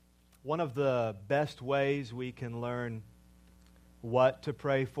One of the best ways we can learn what to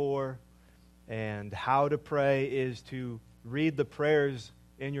pray for and how to pray is to read the prayers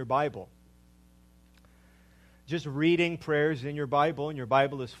in your Bible. Just reading prayers in your Bible, and your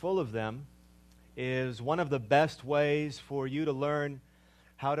Bible is full of them, is one of the best ways for you to learn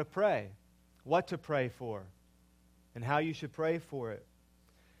how to pray, what to pray for, and how you should pray for it.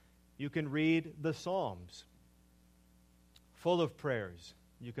 You can read the Psalms, full of prayers.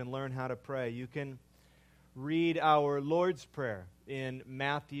 You can learn how to pray. You can read our Lord's Prayer in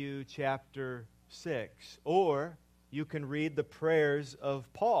Matthew chapter 6. Or you can read the prayers of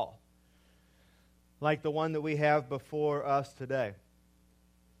Paul, like the one that we have before us today.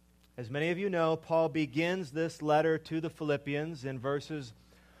 As many of you know, Paul begins this letter to the Philippians in verses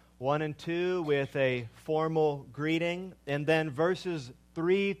 1 and 2 with a formal greeting, and then verses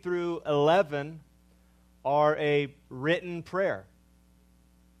 3 through 11 are a written prayer.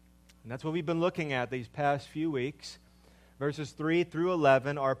 And that's what we've been looking at these past few weeks. Verses 3 through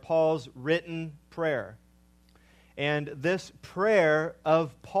 11 are Paul's written prayer. And this prayer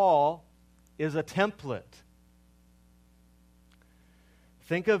of Paul is a template.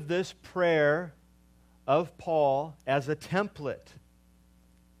 Think of this prayer of Paul as a template.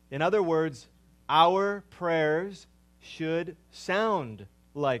 In other words, our prayers should sound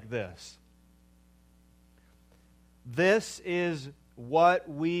like this. This is what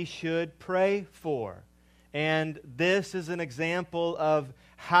we should pray for. And this is an example of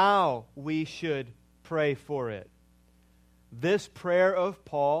how we should pray for it. This prayer of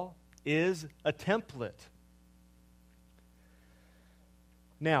Paul is a template.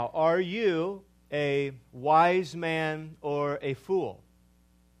 Now, are you a wise man or a fool?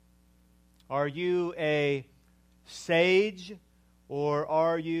 Are you a sage or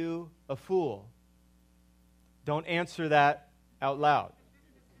are you a fool? Don't answer that out loud.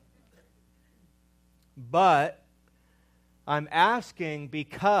 But I'm asking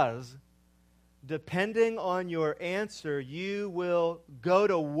because depending on your answer, you will go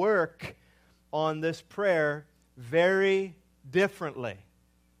to work on this prayer very differently.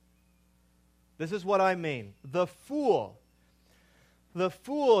 This is what I mean. The fool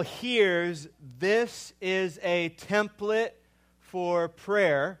hears this is a template for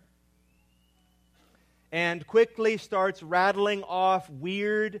prayer and quickly starts rattling off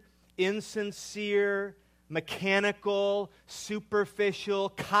weird, insincere, mechanical, superficial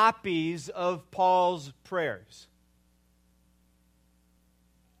copies of Paul's prayers.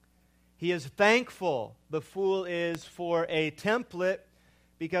 He is thankful, the fool is, for a template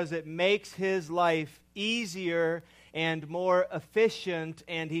because it makes his life easier and more efficient,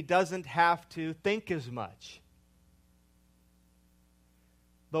 and he doesn't have to think as much.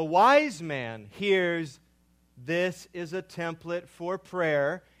 The wise man hears this is a template for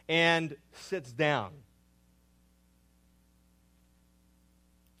prayer and sits down.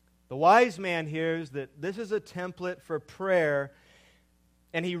 The wise man hears that this is a template for prayer,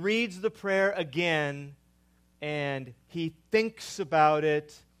 and he reads the prayer again, and he thinks about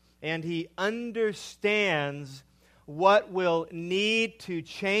it, and he understands what will need to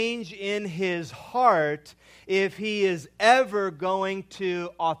change in his heart if he is ever going to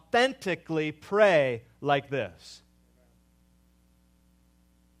authentically pray like this.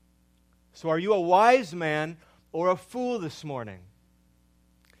 So are you a wise man or a fool this morning?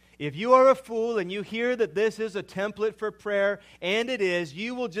 If you are a fool and you hear that this is a template for prayer, and it is,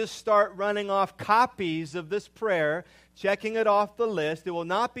 you will just start running off copies of this prayer, checking it off the list. It will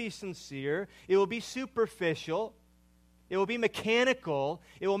not be sincere. It will be superficial. It will be mechanical.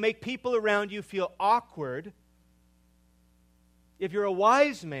 It will make people around you feel awkward. If you're a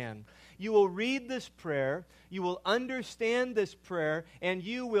wise man, you will read this prayer, you will understand this prayer, and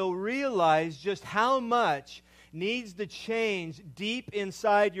you will realize just how much needs to change deep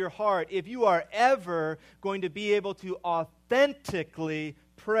inside your heart if you are ever going to be able to authentically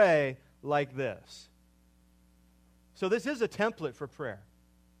pray like this. So this is a template for prayer.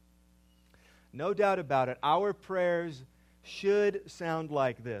 No doubt about it. Our prayers should sound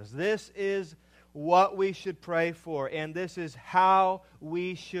like this. This is what we should pray for, and this is how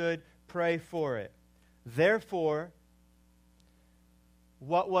we should pray for it. Therefore,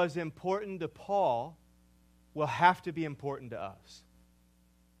 what was important to Paul will have to be important to us.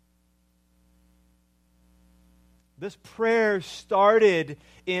 This prayer started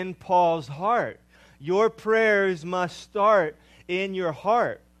in Paul's heart. Your prayers must start in your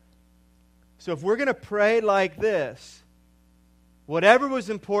heart. So if we're going to pray like this, whatever was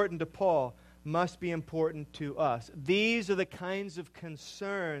important to Paul must be important to us. These are the kinds of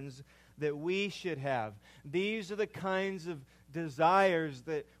concerns that we should have. These are the kinds of desires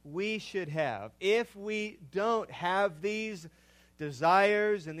that we should have, if we don't have these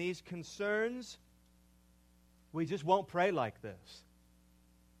desires and these concerns, we just won't pray like this.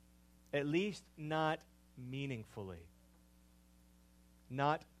 At least not meaningfully,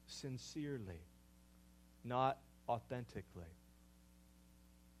 not sincerely, not authentically.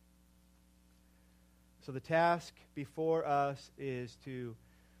 So the task before us is to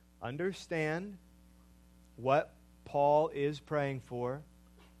understand what Paul is praying for,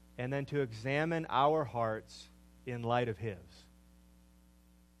 and then to examine our hearts in light of his.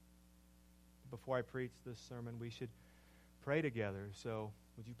 Before I preach this sermon, we should pray together. So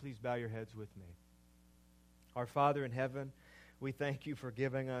would you please bow your heads with me? Our Father in heaven, we thank you for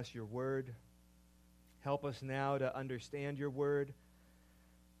giving us your word. Help us now to understand your word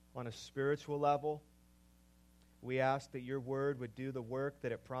on a spiritual level. We ask that your word would do the work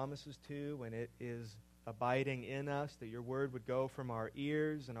that it promises to when it is abiding in us, that your word would go from our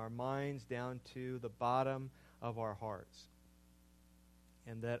ears and our minds down to the bottom of our hearts,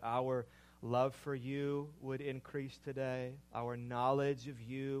 and that our love for you would increase today, our knowledge of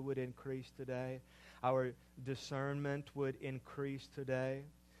you would increase today, our discernment would increase today.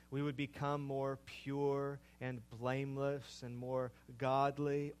 We would become more pure and blameless and more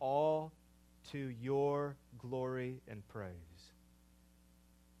godly, all to your glory and praise.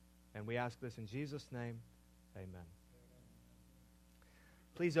 And we ask this in Jesus' name. Amen.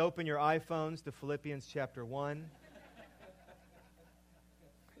 Please open your iPhones to Philippians chapter 1.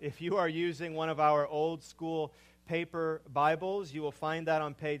 If you are using one of our old school paper Bibles, you will find that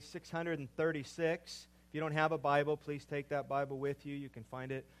on page 636. If you don't have a Bible, please take that Bible with you. You can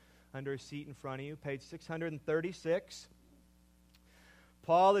find it under a seat in front of you, page 636.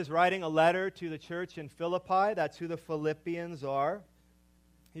 Paul is writing a letter to the church in Philippi. That's who the Philippians are.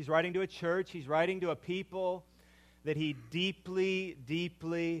 He's writing to a church. He's writing to a people that he deeply,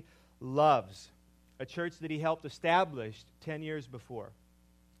 deeply loves. A church that he helped establish 10 years before.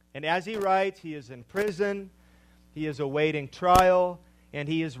 And as he writes, he is in prison, he is awaiting trial, and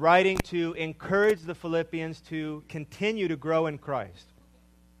he is writing to encourage the Philippians to continue to grow in Christ.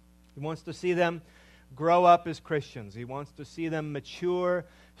 He wants to see them grow up as Christians. He wants to see them mature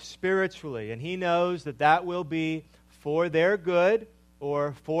spiritually. And he knows that that will be for their good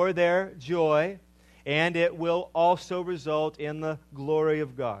or for their joy, and it will also result in the glory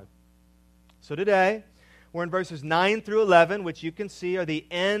of God. So today, we're in verses 9 through 11, which you can see are the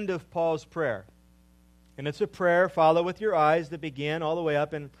end of Paul's prayer. And it's a prayer, follow with your eyes, that begin all the way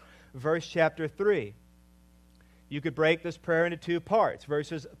up in verse chapter 3. You could break this prayer into two parts.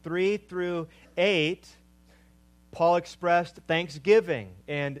 Verses 3 through 8, Paul expressed thanksgiving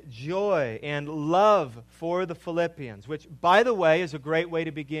and joy and love for the Philippians, which, by the way, is a great way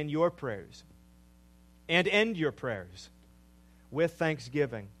to begin your prayers and end your prayers with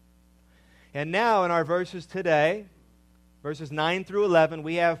thanksgiving. And now in our verses today, verses 9 through 11,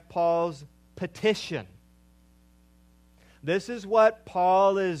 we have Paul's petition. This is what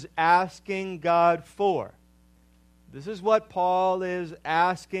Paul is asking God for. This is what Paul is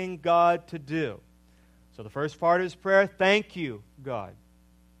asking God to do. So the first part of his prayer, thank you, God.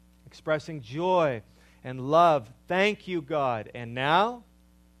 Expressing joy and love. Thank you, God. And now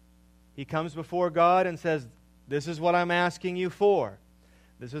he comes before God and says, this is what I'm asking you for.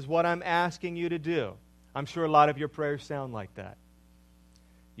 This is what I'm asking you to do. I'm sure a lot of your prayers sound like that.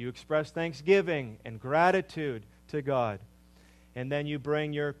 You express thanksgiving and gratitude to God. And then you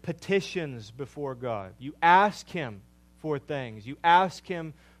bring your petitions before God. You ask Him for things. You ask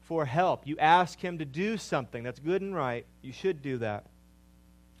Him for help. You ask Him to do something that's good and right. You should do that.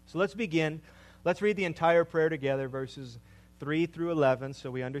 So let's begin. Let's read the entire prayer together, verses 3 through 11, so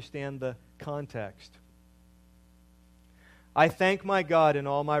we understand the context. I thank my God in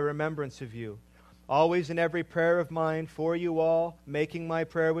all my remembrance of you, always in every prayer of mine for you all, making my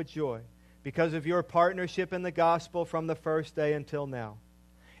prayer with joy, because of your partnership in the gospel from the first day until now.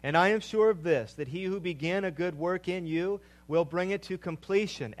 And I am sure of this, that he who began a good work in you will bring it to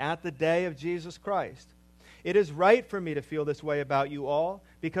completion at the day of Jesus Christ. It is right for me to feel this way about you all,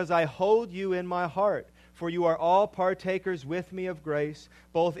 because I hold you in my heart. For you are all partakers with me of grace,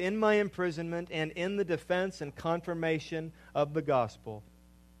 both in my imprisonment and in the defense and confirmation of the gospel.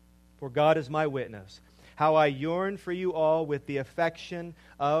 For God is my witness, how I yearn for you all with the affection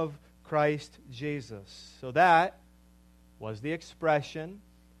of Christ Jesus. So that was the expression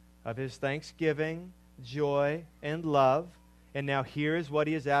of his thanksgiving, joy, and love. And now here is what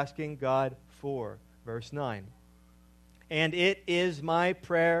he is asking God for. Verse 9. And it is my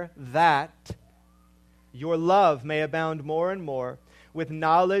prayer that your love may abound more and more with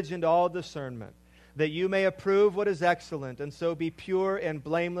knowledge and all discernment, that you may approve what is excellent, and so be pure and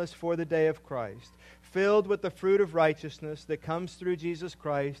blameless for the day of Christ, filled with the fruit of righteousness that comes through Jesus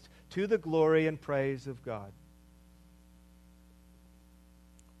Christ, to the glory and praise of God.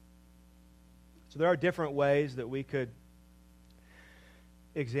 So there are different ways that we could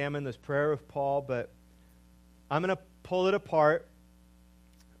examine this prayer of Paul, but I'm going to pull it apart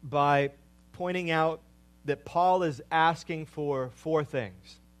by pointing out that Paul is asking for 4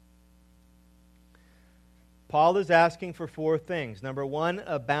 things. Paul is asking for 4 things. Number 1,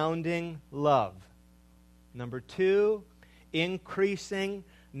 abounding love. Number 2, increasing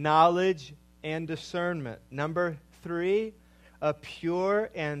knowledge and discernment. Number 3, a pure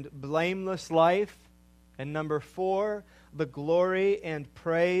and blameless life. And number 4, the glory and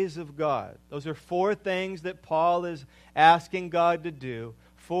praise of God. Those are 4 things that Paul is asking God to do.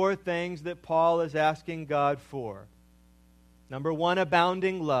 4 things that Paul is asking God for. Number 1,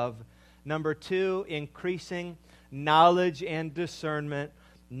 abounding love. Number 2, increasing knowledge and discernment.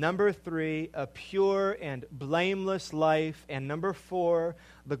 Number 3, a pure and blameless life. And number 4,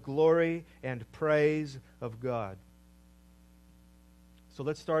 the glory and praise of God. So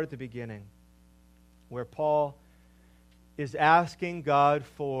let's start at the beginning, where Paul is asking God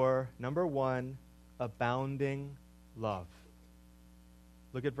for, number 1, abounding love.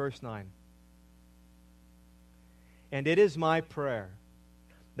 Look at verse 9. And it is my prayer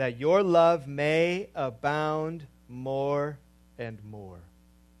that your love may abound more and more.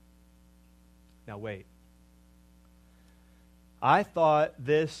 Now wait. I thought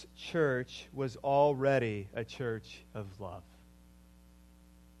this church was already a church of love.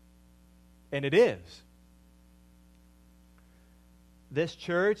 And it is. This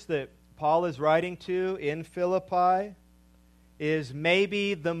church that Paul is writing to in Philippi is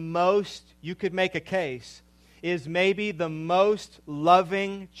maybe the most, you could make a case, is maybe the most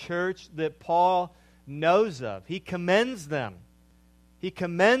loving church that Paul knows of. He commends them. He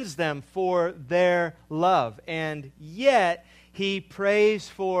commends them for their love. And yet, he prays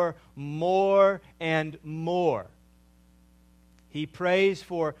for more and more. He prays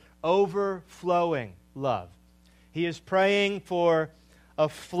for overflowing love. He is praying for a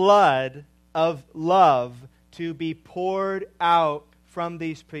flood of love to be poured out from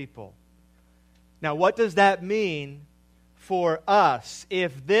these people. Now, what does that mean for us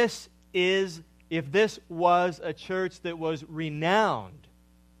if this was a church that was renowned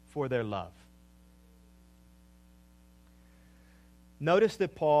for their love? Notice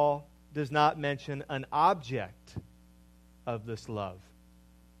that Paul does not mention an object of this love.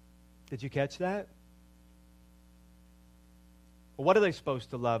 Did you catch that? What are they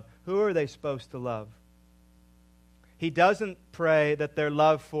supposed to love? Who are they supposed to love? He doesn't pray that their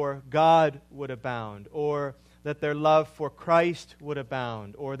love for God would abound, or that their love for Christ would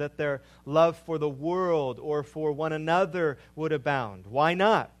abound, or that their love for the world or for one another would abound. Why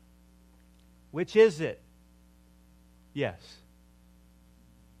not? Which is it? Yes.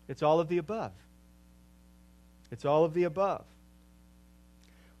 It's all of the above. It's all of the above.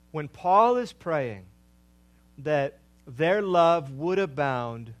 When Paul is praying that their love would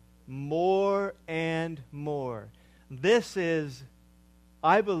abound more and more, this is,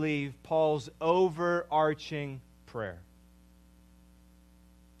 I believe, Paul's overarching prayer.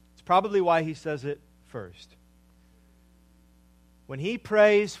 It's probably why he says it first. When he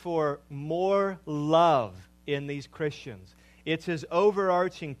prays for more love in these Christians, it's his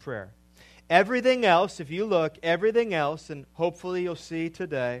overarching prayer. Everything else, if you look, everything else, and hopefully you'll see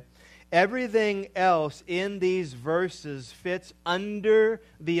today, everything else in these verses fits under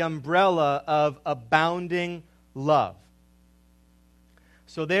the umbrella of abounding love.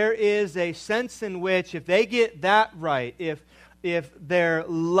 So there is a sense in which if they get that right, if their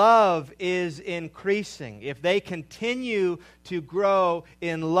love is increasing, if they continue to grow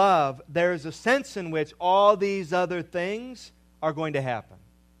in love, there is a sense in which all these other things are going to happen.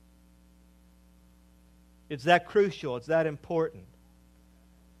 It's that crucial. It's that important.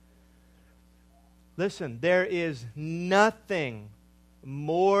 Listen, there is nothing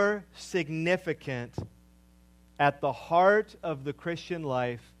more significant at the heart of the Christian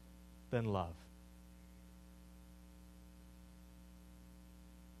life than love.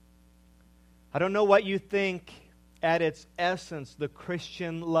 I don't know what you think at its essence the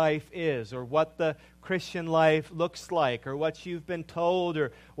Christian life is, or what the Christian life looks like, or what you've been told,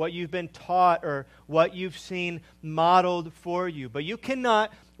 or what you've been taught, or what you've seen modeled for you. But you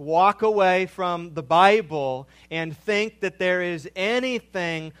cannot walk away from the Bible and think that there is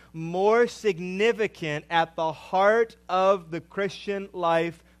anything more significant at the heart of the Christian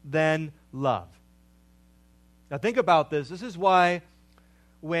life than love. Now think about this. This is why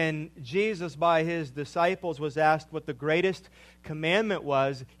when Jesus by his disciples was asked what the greatest commandment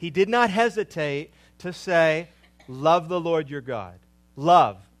was, he did not hesitate to say, love the Lord your God.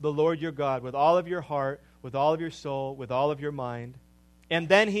 Love the Lord your God with all of your heart, with all of your soul, with all of your mind. And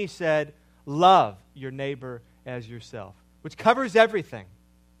then he said, love your neighbor as yourself, which covers everything.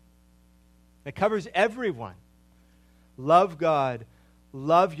 It covers everyone. Love God,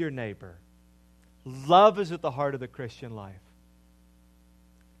 love your neighbor. Love is at the heart of the Christian life.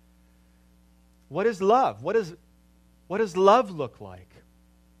 What is love? What does love look like?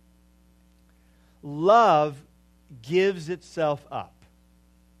 Love gives itself up.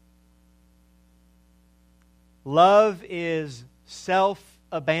 Love is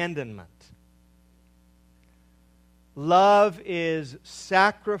self-abandonment. Love is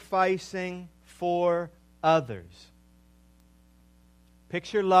sacrificing for others.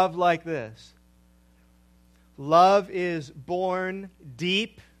 Picture love like this. Love is born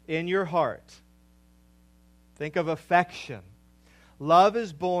deep in your heart. Think of affection. Love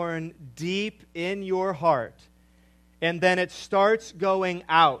is born deep in your heart, and then it starts going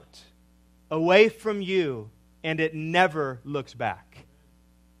out, away from you, and it never looks back.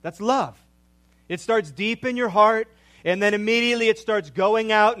 That's love. It starts deep in your heart, and then immediately it starts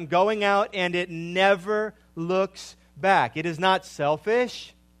going out, and it never looks back. It is not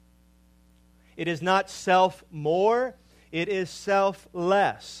selfish. It is not self-more. It is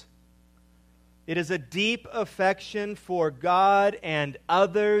selfless. It is a deep affection for God and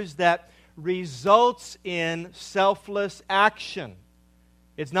others that results in selfless action.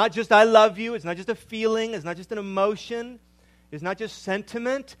 It's not just I love you. It's not just a feeling. It's not just an emotion. It's not just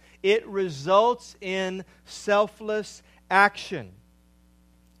sentiment. It results in selfless action.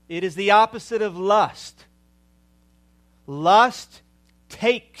 It is the opposite of lust. Lust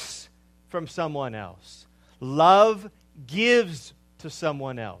takes from someone else. Love gives to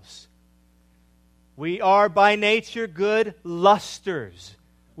someone else. We are by nature good lusters.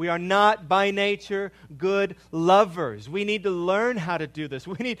 We are not by nature good lovers. We need to learn how to do this.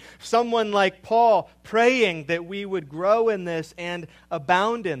 We need someone like Paul praying that we would grow in this and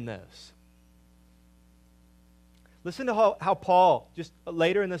abound in this. Listen to how Paul, just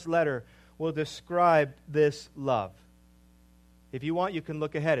later in this letter, will describe this love. If you want, you can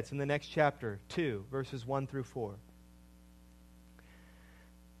look ahead. It's in the next chapter, 2, verses 1 through 4.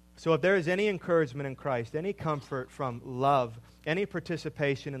 So if there is any encouragement in Christ, any comfort from love, any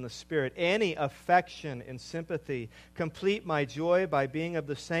participation in the Spirit, any affection and sympathy, complete my joy by being of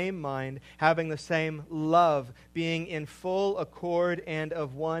the same mind, having the same love, being in full accord and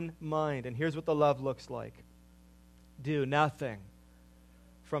of one mind. And here's what the love looks like. Do nothing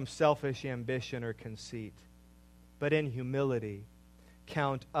from selfish ambition or conceit, but in humility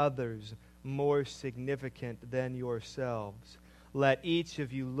count others more significant than yourselves. Let each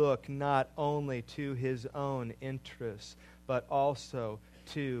of you look not only to his own interests, but also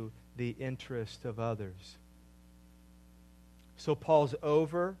to the interest of others. So Paul's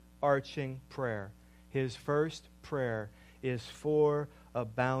overarching prayer, his first prayer, is for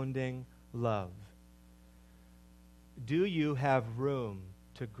abounding love. Do you have room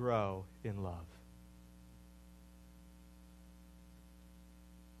to grow in love?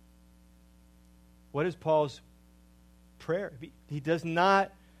 What is Paul's prayer? He does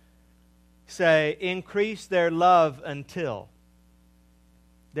not say, increase their love until.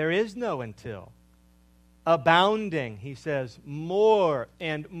 There is no until. Abounding, he says, more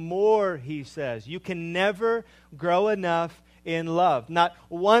and more, he says. You can never grow enough in love. Not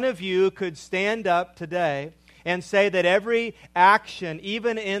one of you could stand up today and say that every action,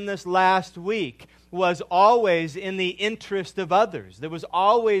 even in this last week, was always in the interest of others. That was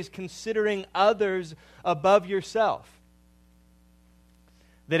always considering others above yourself.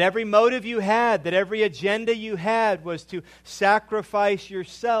 That every motive you had, that every agenda you had was to sacrifice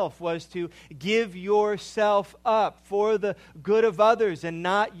yourself, was to give yourself up for the good of others and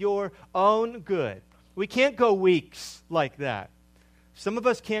not your own good. We can't go weeks like that. Some of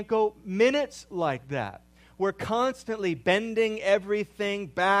us can't go minutes like that. We're constantly bending everything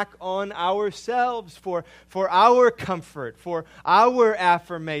back on ourselves for our comfort, for our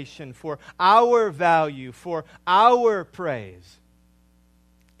affirmation, for our value, for our praise.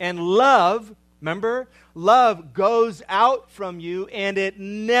 And love, remember, love goes out from you and it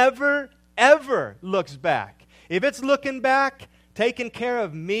never, ever looks back. If it's looking back, taking care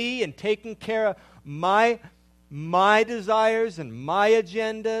of me and taking care of my desires and my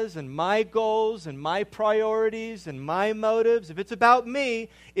agendas and my goals and my priorities and my motives, if it's about me,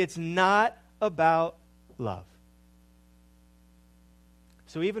 it's not about love.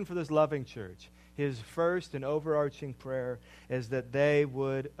 So even for this loving church, his first and overarching prayer is that they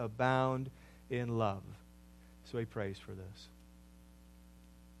would abound in love. So he prays for this.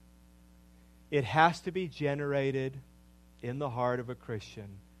 It has to be generated in the heart of a Christian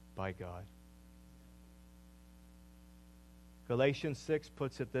by God. Galatians 6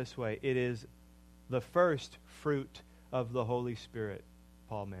 puts it this way. It is the first fruit of the Holy Spirit,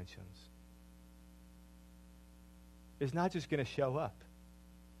 Paul mentions. It's not just going to show up.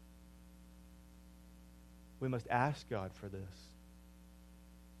 We must ask God for this.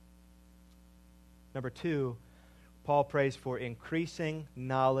 Number 2, Paul prays for increasing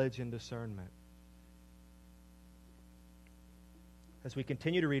knowledge and discernment. As we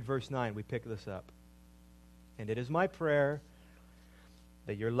continue to read verse 9, we pick this up. And it is my prayer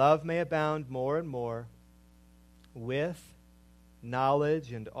that your love may abound more and more with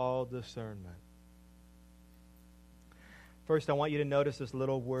knowledge and all discernment. First, I want you to notice this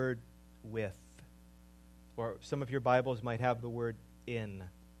little word, with. Or some of your Bibles might have the word, in.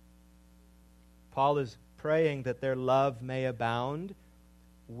 Paul is praying that their love may abound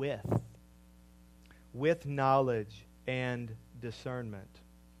with knowledge and discernment.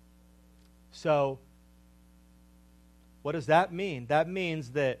 So, what does that mean? That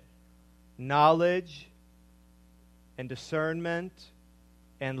means that knowledge and discernment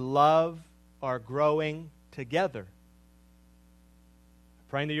and love are growing together.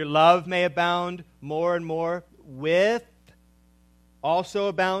 Praying that your love may abound more and more with also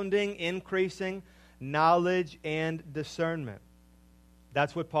abounding, increasing knowledge and discernment.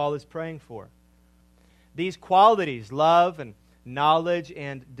 That's what Paul is praying for. These qualities, love and knowledge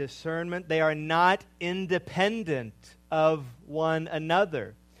and discernment, they are not independent of one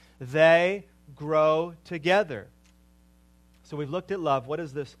another. They grow together. So we've looked at love. What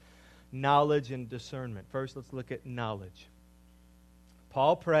is this knowledge and discernment? First, let's look at knowledge.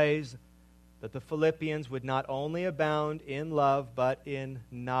 Paul prays that the Philippians would not only abound in love, but in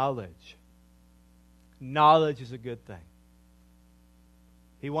knowledge. Knowledge is a good thing.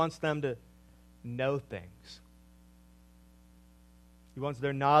 He wants them to know things. He wants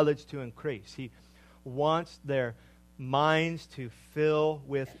their knowledge to increase. He wants their minds to fill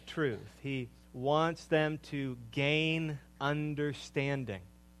with truth. He wants them to gain understanding.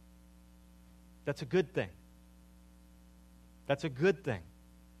 That's a good thing. That's a good thing.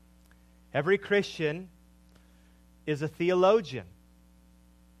 Every Christian is a theologian.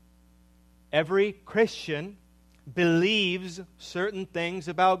 Every Christian believes certain things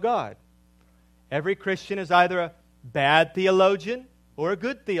about God. Every Christian is either a bad theologian or a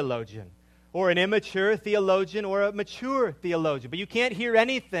good theologian, or an immature theologian or a mature theologian. But you can't hear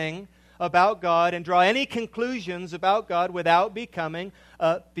anything about God and draw any conclusions about God without becoming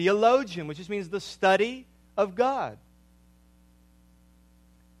a theologian, which just means the study of God.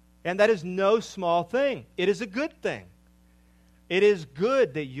 And that is no small thing. It is a good thing. It is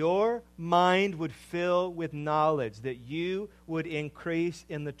good that your mind would fill with knowledge, that you would increase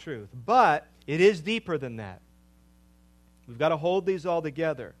in the truth. But it is deeper than that. We've got to hold these all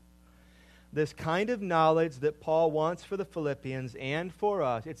together. This kind of knowledge that Paul wants for the Philippians and for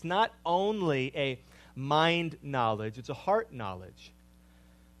us, it's not only a mind knowledge, it's a heart knowledge.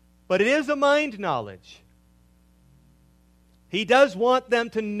 But it is a mind knowledge. He does want them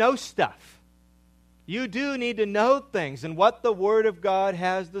to know stuff. You do need to know things and what the Word of God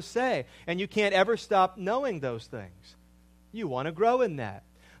has to say. And you can't ever stop knowing those things. You want to grow in that.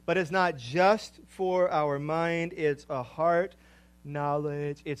 But it's not just for our mind, it's a heart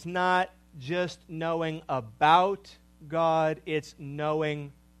knowledge. It's not just knowing about God, it's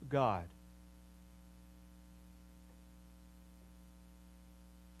knowing God.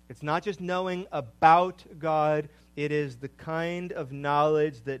 It's not just knowing about God, it is the kind of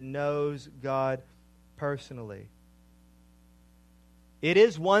knowledge that knows God personally. It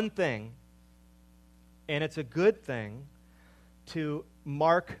is one thing, and it's a good thing, to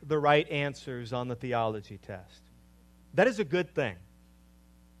mark the right answers on the theology test. That is a good thing.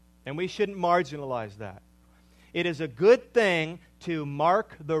 And we shouldn't marginalize that. It is a good thing to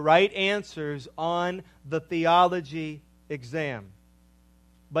mark the right answers on the theology exam.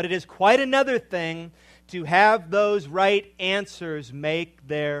 But it is quite another thing to have those right answers make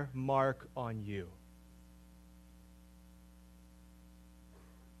their mark on you.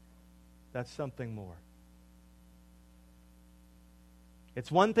 That's something more.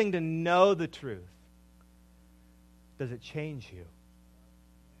 It's one thing to know the truth. Does it change you?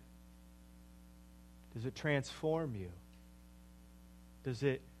 Does it transform you? Does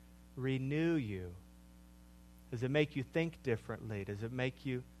it renew you? Does it make you think differently? Does it make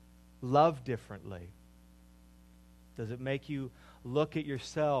you love differently? Does it make you look at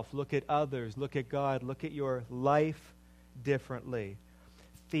yourself, look at others, look at God, look at your life differently?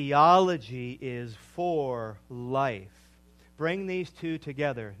 Theology is for life. Bring these two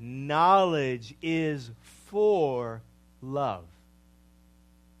together. Knowledge is for love.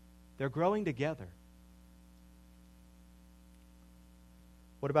 They're growing together.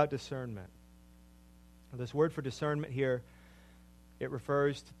 What about discernment? This word for discernment here, it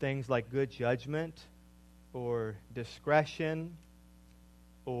refers to things like good judgment or discretion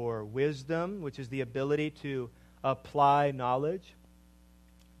or wisdom, which is the ability to apply knowledge.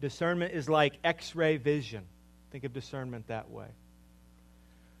 Discernment is like X-ray vision. Think of discernment that way.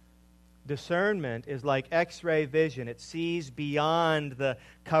 Discernment is like X-ray vision. It sees beyond the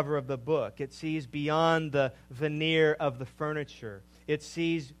cover of the book. It sees beyond the veneer of the furniture. It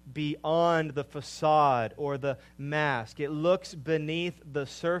sees beyond the facade or the mask. It looks beneath the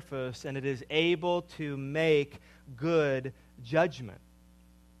surface, and it is able to make good judgment.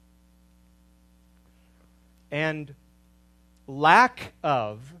 And lack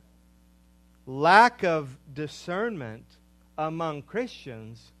of discernment among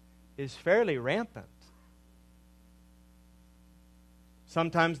Christians is fairly rampant.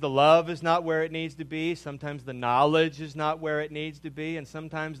 Sometimes the love is not where it needs to be. Sometimes the knowledge is not where it needs to be. And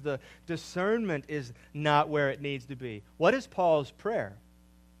sometimes the discernment is not where it needs to be. What is Paul's prayer?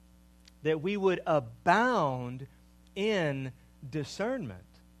 That we would abound in discernment.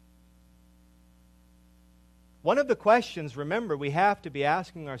 One of the questions, remember, we have to be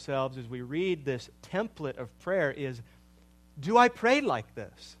asking ourselves as we read this template of prayer is, do I pray like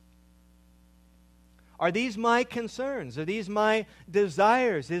this? Are these my concerns? Are these my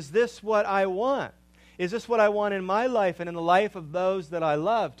desires? Is this what I want? Is this what I want in my life and in the life of those that I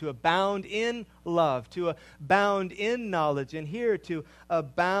love? To abound in love, to abound in knowledge, and here to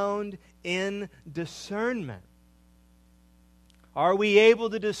abound in discernment. Are we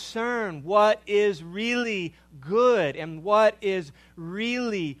able to discern what is really good and what is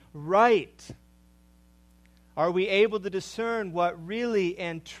really right? Are we able to discern what really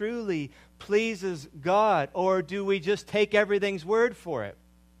and truly pleases God, or do we just take everything's word for it?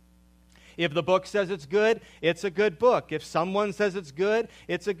 If the book says it's good, it's a good book. If someone says it's good,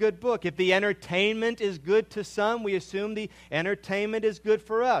 it's a good book. If the entertainment is good to some, we assume the entertainment is good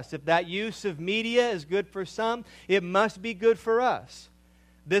for us. If that use of media is good for some, it must be good for us.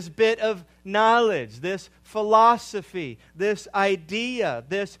 This bit of knowledge, this philosophy, this idea,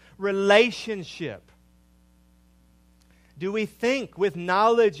 this relationship. Do we think with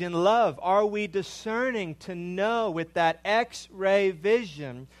knowledge and love? Are we discerning to know with that X-ray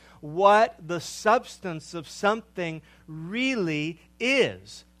vision what the substance of something really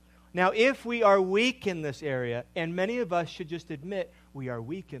is? Now, if we are weak in this area, and many of us should just admit we are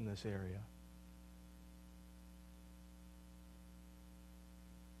weak in this area,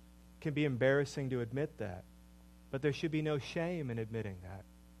 it can be embarrassing to admit that, but there should be no shame in admitting that.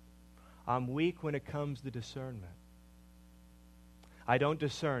 I'm weak when it comes to discernment. I don't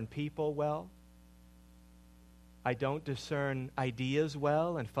discern people well. I don't discern ideas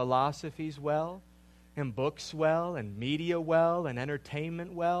well and philosophies well and books well and media well and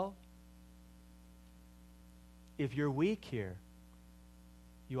entertainment well. If you're weak here,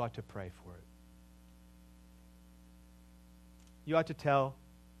 you ought to pray for it. You ought to tell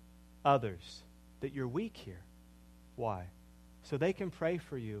others that you're weak here. Why? So they can pray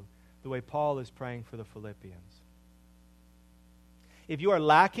for you the way Paul is praying for the Philippians. If you are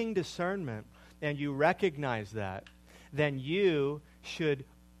lacking discernment and you recognize that, then you should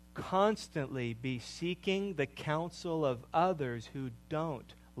constantly be seeking the counsel of others who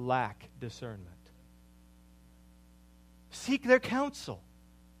don't lack discernment. Seek their counsel.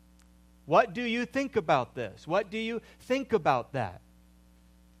 What do you think about this? What do you think about that?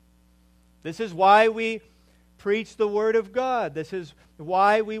 This is why we preach the Word of God. This is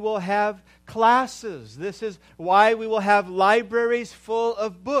why we will have classes. This is why we will have libraries full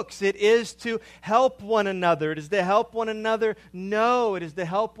of books. It is to help one another. It is to help one another know. It is to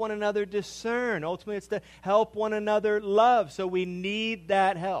help one another discern. Ultimately, it's to help one another love. So we need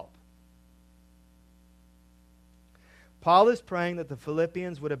that help. Paul is praying that the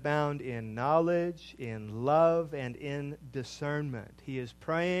Philippians would abound in knowledge, in love, and in discernment. He is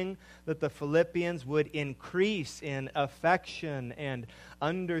praying that the Philippians would increase in affection and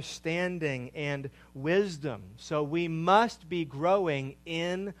understanding and wisdom. So we must be growing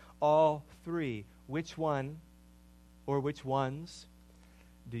in all three. Which one or which ones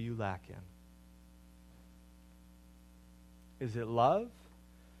do you lack in? Is it love?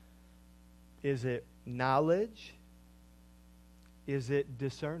 Is it knowledge? Is it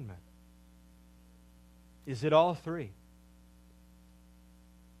discernment? Is it all three?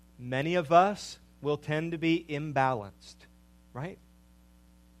 Many of us will tend to be imbalanced, right?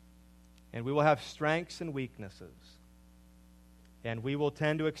 And we will have strengths and weaknesses. And we will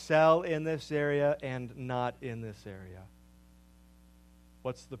tend to excel in this area and not in this area.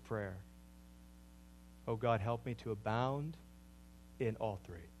 What's the prayer? Oh God, help me to abound in all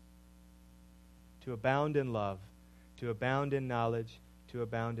three. To abound in love, to abound in knowledge, to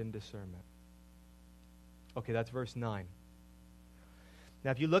abound in discernment. Okay, that's verse 9.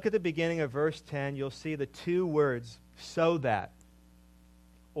 Now, if you look at the beginning of verse 10, you'll see the two words, so that,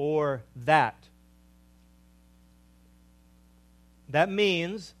 or that. That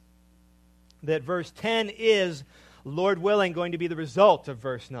means that verse 10 is, Lord willing, going to be the result of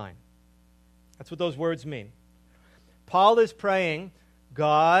verse 9. That's what those words mean. Paul is praying,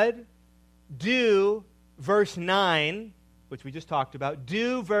 God, do verse 9, which we just talked about,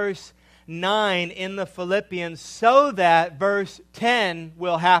 do verse 9 in the Philippians so that verse 10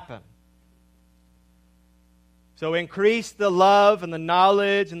 will happen. So increase the love and the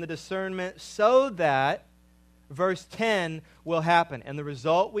knowledge and the discernment so that verse 10 will happen. And the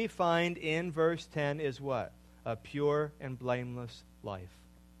result we find in verse 10 is what? A pure and blameless life.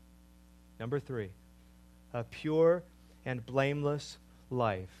 Number 3, a pure and blameless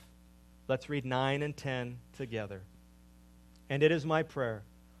life. Let's read 9 and 10 together. And it is my prayer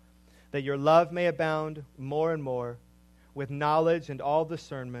that your love may abound more and more with knowledge and all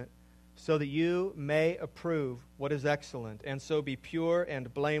discernment, so that you may approve what is excellent, and so be pure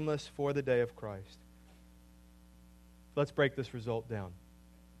and blameless for the day of Christ. Let's break this result down.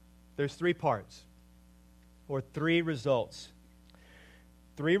 There's 3 parts, or 3 results.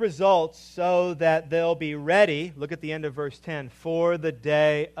 3 results so that they'll be ready, look at the end of verse 10, for the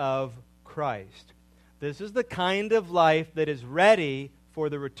day of Christ. This is the kind of life that is ready for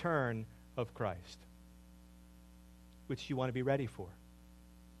the return of Christ, which you want to be ready for.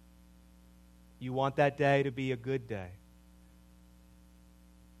 You want that day to be a good day.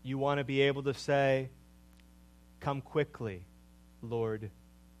 You want to be able to say, come quickly, Lord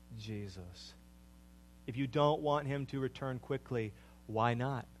Jesus. If you don't want him to return quickly, why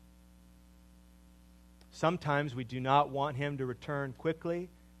not? Sometimes we do not want him to return quickly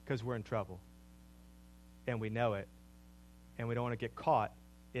because we're in trouble. And we know it. And we don't want to get caught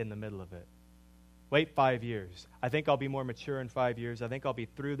in the middle of it. Wait 5 years. I think I'll be more mature in 5 years. I think I'll be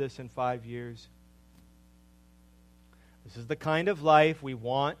through this in 5 years. This is the kind of life we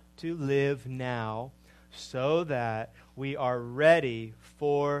want to live now so that we are ready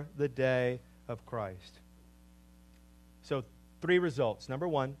for the day of Christ. So 3 results. Number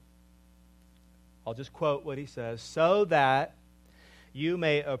 1, I'll just quote what he says, so that you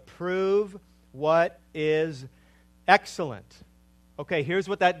may approve what is excellent. Okay, here's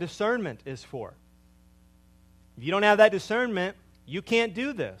what that discernment is for. If you don't have that discernment, you can't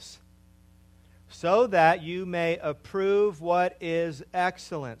do this. So that you may approve what is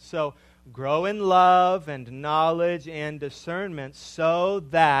excellent. So grow in love and knowledge and discernment so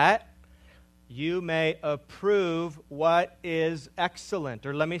that you may approve what is excellent.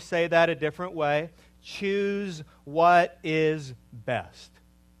 Or let me say that a different way. Choose what is best.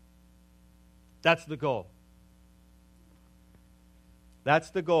 That's the goal.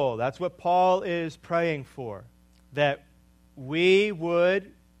 That's the goal. That's what Paul is praying for. That we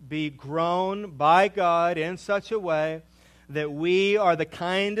would be grown by God in such a way that we are the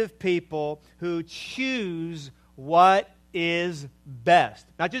kind of people who choose what is best.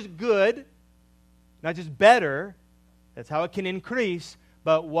 Not just good, not just better, that's how it can increase,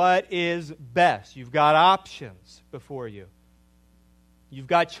 but what is best. You've got options before you. You've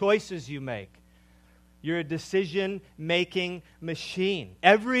got choices you make. You're a decision-making machine.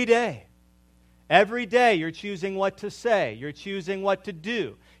 Every day you're choosing what to say. You're choosing what to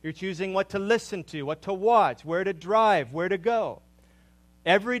do. You're choosing what to listen to, what to watch, where to drive, where to go.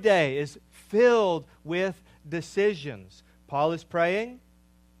 Every day is filled with decisions. Paul is praying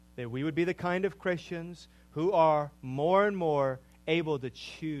that we would be the kind of Christians who are more and more able to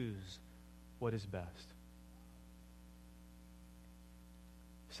choose what is best.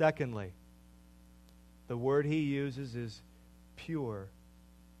 Secondly, the word he uses is pure.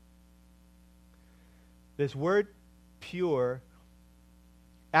 This word pure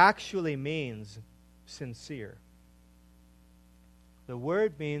actually means sincere. The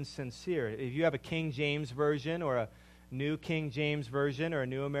word means sincere. If you have a King James Version or a New King James Version or a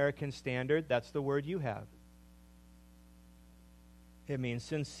New American Standard, that's the word you have. It means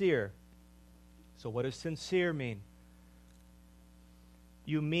sincere. So what does sincere mean?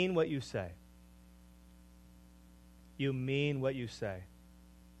 You mean what you say. You mean what you say.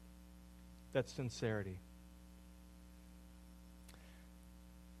 That's sincerity.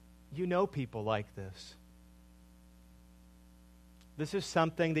 You know people like this. This is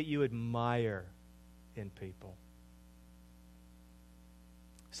something that you admire in people.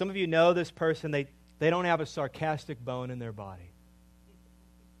 Some of you know this person, they don't have a sarcastic bone in their body.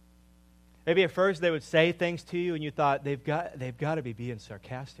 Maybe at first they would say things to you and you thought, they've got to be being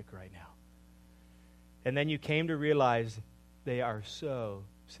sarcastic right now. And then you came to realize they are so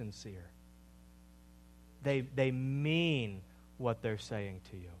sincere. They mean what they're saying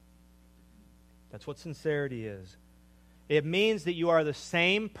to you. That's what sincerity is. It means that you are the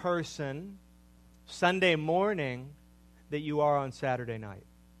same person Sunday morning that you are on Saturday night.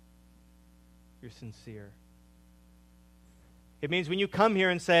 You're sincere. It means when you come here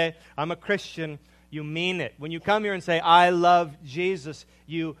and say, I'm a Christian, you mean it. When you come here and say, I love Jesus,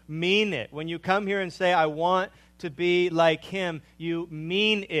 you mean it. When you come here and say, I want to be like Him, you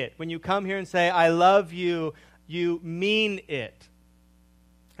mean it. When you come here and say, I love you, you mean it.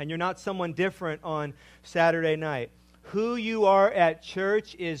 And you're not someone different on Saturday night. Who you are at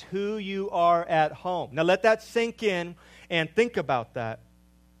church is who you are at home. Now let that sink in and think about that.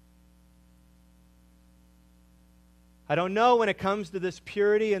 I don't know when it comes to this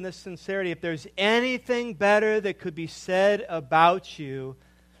purity and this sincerity if there's anything better that could be said about you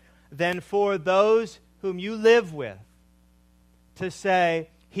than for those whom you live with to say,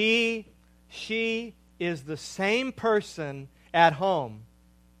 he, she is the same person at home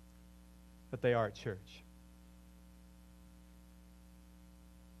that they are at church.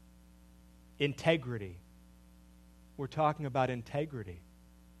 Integrity. We're talking about integrity.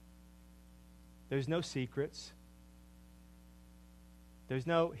 There's no secrets. There's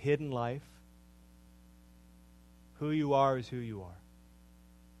no hidden life. Who you are is who you are.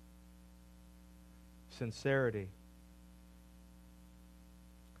 Sincerity.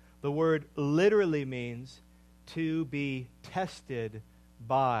 The word literally means to be tested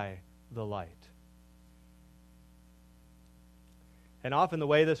by the light. And often the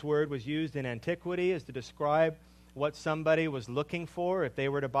way this word was used in antiquity is to describe what somebody was looking for if they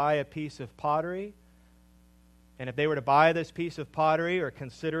were to buy a piece of pottery. And if they were to buy this piece of pottery or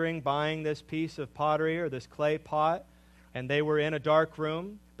considering buying this piece of pottery or this clay pot, and they were in a dark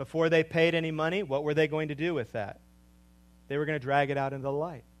room, before they paid any money, what were they going to do with that? They were going to drag it out into the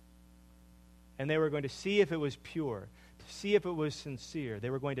light. And they were going to see if it was pure, to see if it was sincere.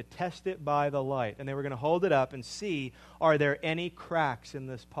 They were going to test it by the light. And they were going to hold it up and see, are there any cracks in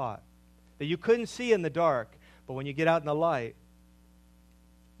this pot that you couldn't see in the dark, but when you get out in the light,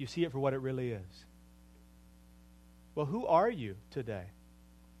 you see it for what it really is. Well, who are you today?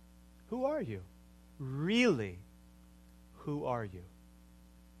 Who are you? Really, who are you?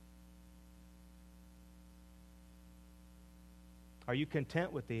 Are you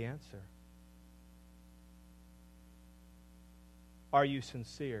content with the answer? Are you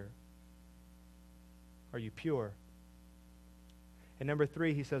sincere? Are you pure? And number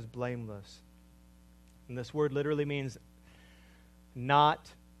 3, he says blameless. And this word literally means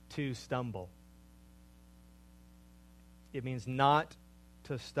not to stumble. It means not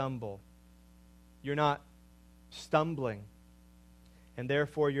to stumble. You're not stumbling, and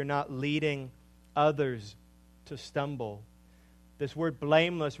therefore you're not leading others to stumble. This word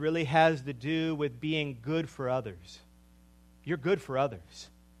blameless really has to do with being good for others. You're good for others.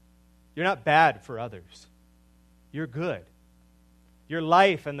 You're not bad for others. You're good. Your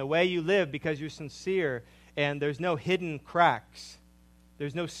life and the way you live, because you're sincere and there's no hidden cracks.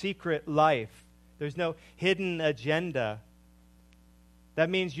 There's no secret life. There's no hidden agenda. That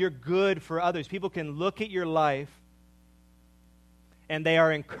means you're good for others. People can look at your life and they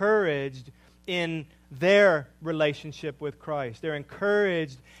are encouraged in their relationship with Christ. They're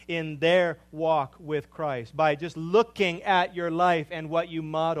encouraged in their walk with Christ by just looking at your life and what you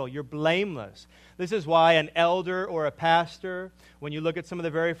model. You're blameless. This is why an elder or a pastor, when you look at some of the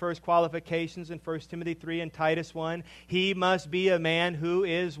very first qualifications in 1 Timothy 3 and Titus 1, he must be a man who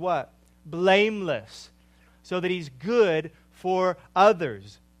is what? Blameless. So that he's good for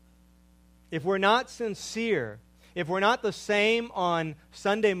others. If we're not sincere, if we're not the same on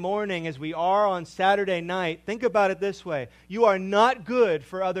Sunday morning as we are on Saturday night, think about it this way. You are not good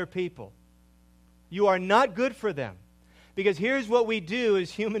for other people. You are not good for them. Because here's what we do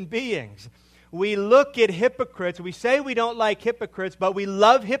as human beings. We look at hypocrites. We say we don't like hypocrites, but we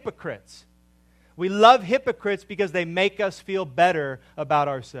love hypocrites. We love hypocrites because they make us feel better about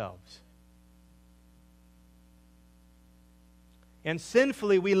ourselves. And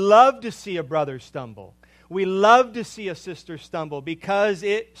sinfully, we love to see a brother stumble. We love to see a sister stumble because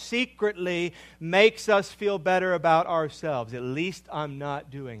it secretly makes us feel better about ourselves. At least I'm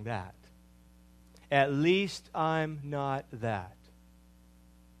not doing that. At least I'm not that.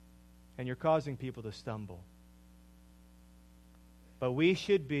 and you're causing people to stumble. But we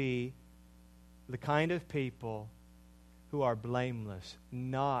should be the kind of people who are blameless,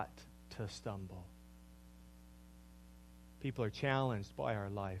 not to stumble. People are challenged by our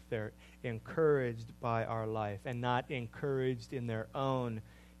life. They're encouraged by our life and not encouraged in their own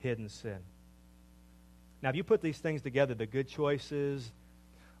hidden sin. Now, if you put these things together, the good choices,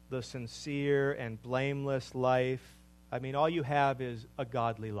 the sincere and blameless life, I mean, all you have is a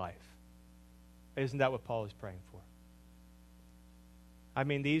godly life. Isn't that what Paul is praying for? I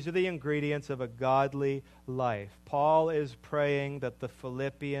mean, these are the ingredients of a godly life. Paul is praying that the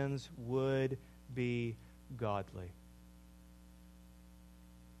Philippians would be godly.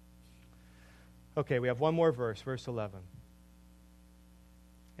 Okay, we have one more verse, verse 11.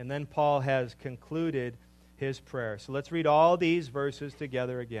 And then Paul has concluded his prayer. So let's read all these verses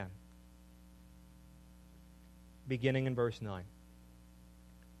together again. Beginning in verse 9.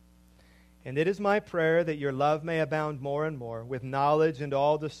 And it is my prayer that your love may abound more and more with knowledge and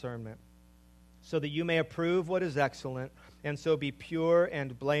all discernment, so that you may approve what is excellent, and so be pure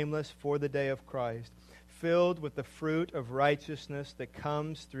and blameless for the day of Christ, filled with the fruit of righteousness that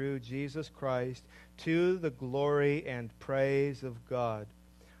comes through Jesus Christ, to the glory and praise of God.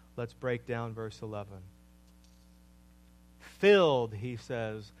 Let's break down verse 11. Filled, he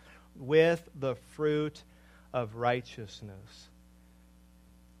says, with the fruit of righteousness,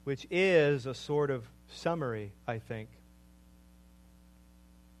 which is a sort of summary, I think.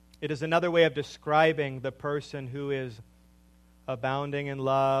 It is another way of describing the person who is abounding in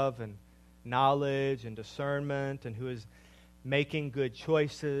love and knowledge and discernment, and who is making good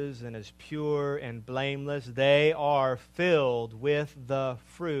choices and is pure and blameless. They are filled with the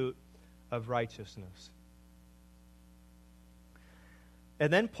fruit of righteousness.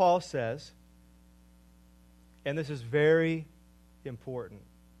 And then Paul says, and this is very important,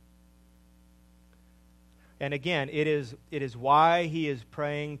 and again, it is why he is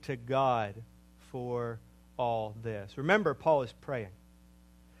praying to God for all this. Remember, Paul is praying.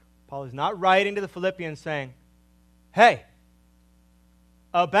 Paul is not writing to the Philippians saying, hey,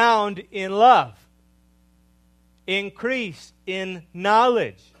 abound in love, increase in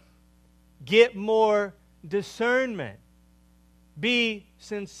knowledge, get more discernment, be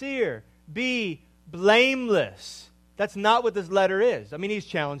sincere, be blameless. That's not what this letter is. I mean, he's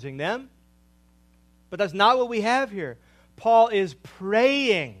challenging them, but that's not what we have here. Paul is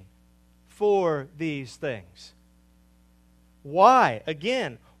praying for these things. Why?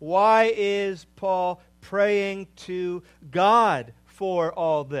 Again, why is Paul praying to God for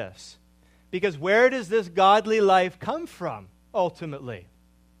all this? Because where does this godly life come from, ultimately?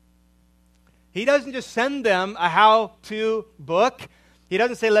 He doesn't just send them a how-to book. He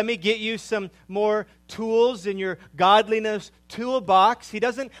doesn't say, let me get you some more tools in your godliness toolbox. He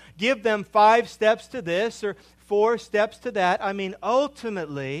doesn't give them 5 steps to this or 4 steps to that. I mean,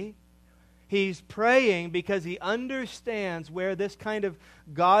 ultimately, he's praying because he understands where this kind of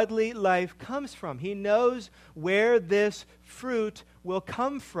godly life comes from. He knows where this fruit will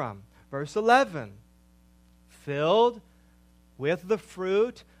come from. Verse 11, filled with the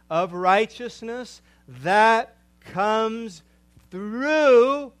fruit of righteousness that comes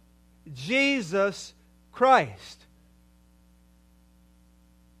through Jesus Christ.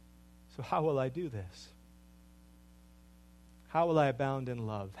 So how will I do this? How will I abound in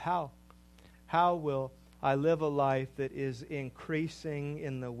love? How will I live a life that is increasing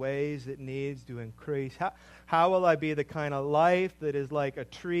in the ways it needs to increase? How will I be the kind of life that is like a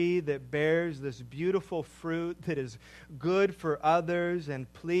tree that bears this beautiful fruit that is good for others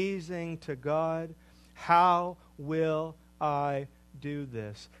and pleasing to God? How will I do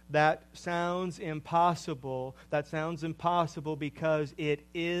this? That sounds impossible. That sounds impossible because it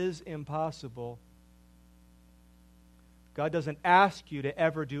is impossible. God doesn't ask you to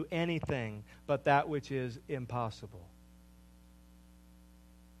ever do anything but that which is impossible.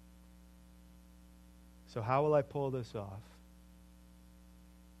 So how will I pull this off?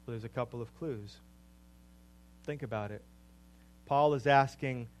 Well, there's a couple of clues. Think about it. Paul is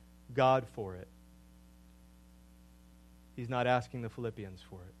asking God for it. He's not asking the Philippians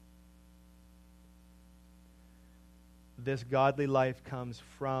for it. This godly life comes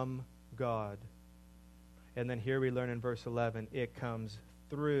from God. And then here we learn in verse 11, it comes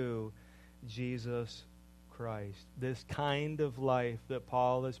through Jesus Christ. This kind of life that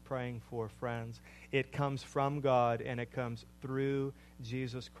Paul is praying for, friends, it comes from God and it comes through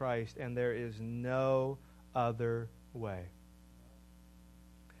Jesus Christ, and there is no other way.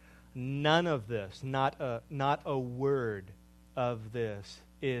 None of this, not a word of this,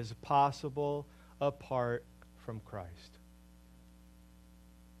 is possible apart from Christ.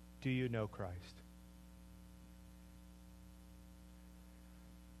 Do you know Christ?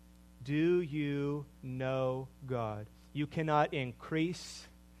 Do you know God? You cannot increase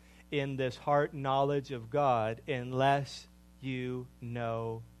in this heart knowledge of God unless you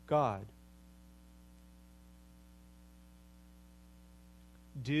know God.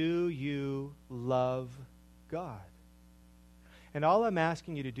 Do you love God? And all I'm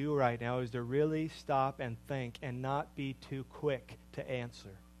asking you to do right now is to really stop and think and not be too quick to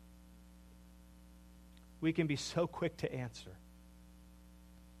answer. We can be so quick to answer.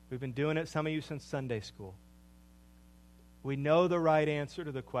 We've been doing it, some of you, since Sunday school. We know the right answer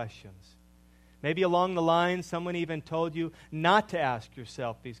to the questions. Maybe along the line, someone even told you not to ask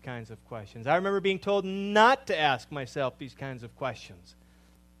yourself these kinds of questions. I remember being told not to ask myself these kinds of questions.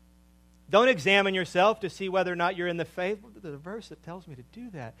 Don't examine yourself to see whether or not you're in the faith. There's a verse that tells me to do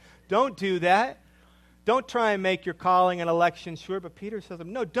that. Don't do that. Don't try and make your calling and election sure. But Peter says,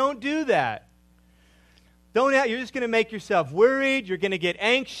 no, don't do that. You're just going to make yourself worried. You're going to get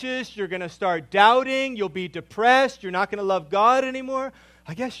anxious. You're going to start doubting. You'll be depressed. You're not going to love God anymore.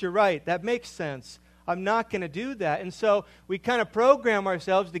 I guess you're right. That makes sense. I'm not going to do that. And so we kind of program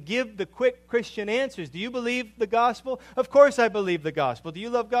ourselves to give the quick Christian answers. Do you believe the gospel? Of course I believe the gospel. Do you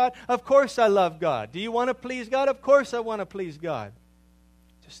love God? Of course I love God. Do you want to please God? Of course I want to please God.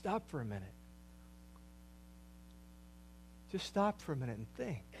 Just stop for a minute. Just stop for a minute and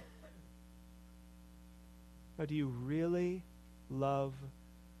think. Now, do you really love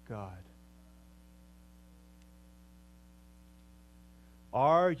God?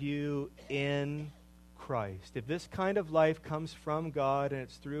 Are you in Christ? If this kind of life comes from God and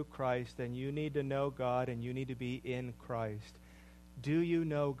it's through Christ, then you need to know God and you need to be in Christ. Do you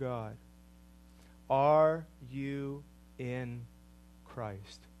know God? Are you in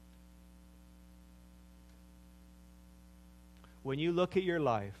Christ? When you look at your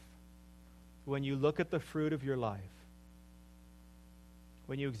life, when you look at the fruit of your life,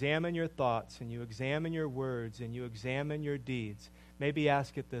 when you examine your thoughts and you examine your words and you examine your deeds, maybe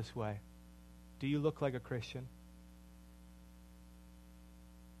ask it this way. Do you look like a Christian?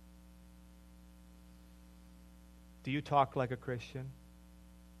 Do you talk like a Christian?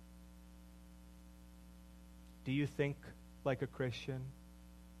 Do you think like a Christian?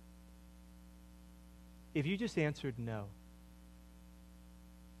 If you just answered no,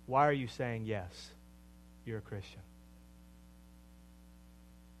 why are you saying yes? You're a Christian.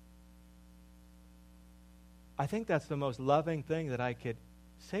 I think that's the most loving thing that I could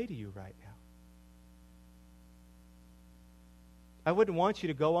say to you right now. I wouldn't want you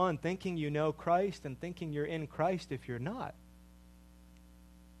to go on thinking you know Christ and thinking you're in Christ if you're not.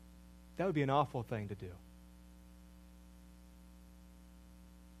 That would be an awful thing to do.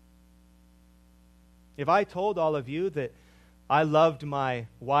 If I told all of you that I loved my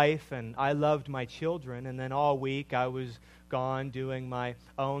wife and I loved my children, and then all week I was gone doing my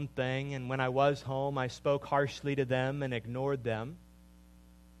own thing, and when I was home I spoke harshly to them and ignored them,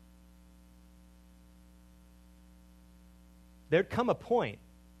 there'd come a point,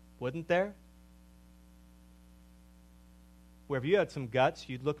 wouldn't there, where if you had some guts,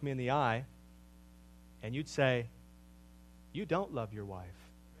 you'd look me in the eye and you'd say, you don't love your wife.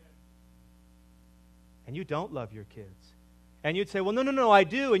 And you don't love your kids. And you'd say, well, no, I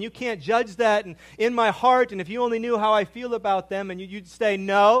do, and you can't judge that and in my heart, and if you only knew how I feel about them, and you'd say,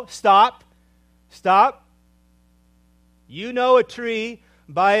 no, stop. You know a tree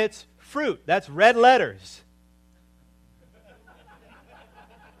by its fruit. That's red letters.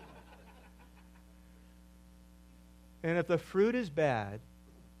 And if the fruit is bad,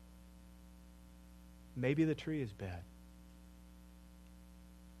 maybe the tree is bad.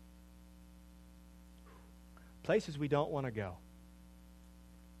 Places we don't want to go.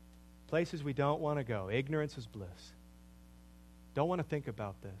 Places we don't want to go. Ignorance is bliss. Don't want to think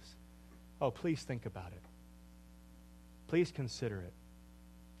about this. Oh, please think about it. Please consider it.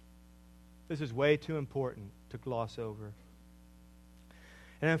 This is way too important to gloss over.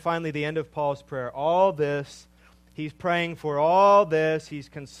 And then finally, the end of Paul's prayer. All this, he's praying for all this. He's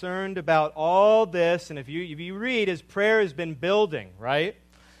concerned about all this. And if you read, his prayer has been building, right?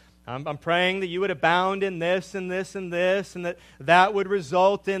 I'm praying that you would abound in this and this and this, and that would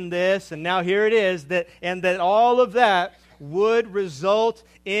result in this. And now here it is, that all of that would result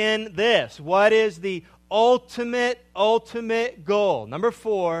in this. What is the ultimate goal? Number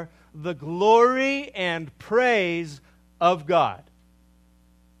 4, the glory and praise of God.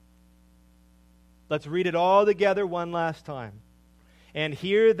 Let's read it all together one last time and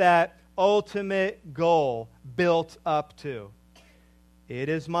hear that ultimate goal built up to. It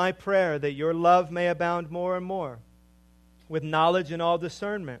is my prayer that your love may abound more and more with knowledge and all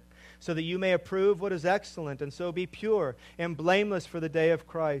discernment, so that you may approve what is excellent, and so be pure and blameless for the day of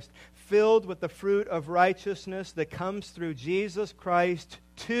Christ, filled with the fruit of righteousness that comes through Jesus Christ,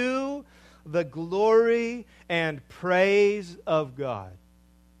 to the glory and praise of God.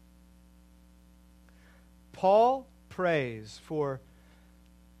 Paul prays for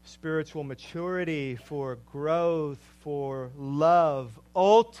spiritual maturity, for growth, for love,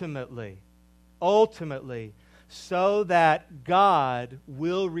 ultimately, so that God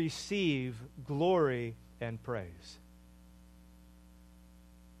will receive glory and praise.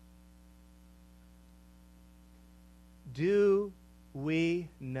 Do we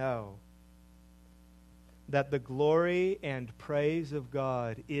know that the glory and praise of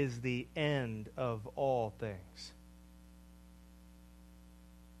God is the end of all things?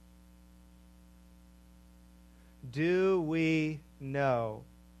 Do we know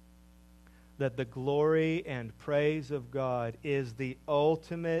that the glory and praise of God is the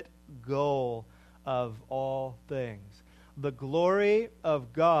ultimate goal of all things? The glory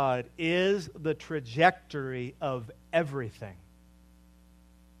of God is the trajectory of everything.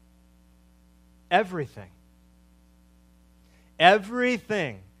 Everything.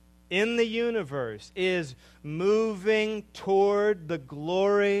 Everything in the universe is moving toward the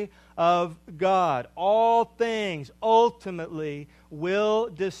glory of God. All things ultimately will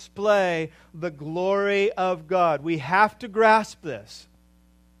display the glory of God. We have to grasp this.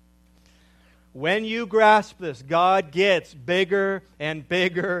 When you grasp this, God gets bigger and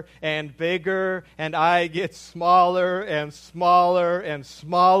bigger and bigger, and I get smaller and smaller and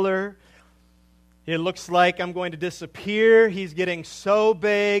smaller. It looks like I'm going to disappear. He's getting so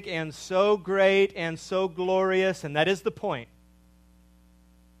big and so great and so glorious, and that is the point.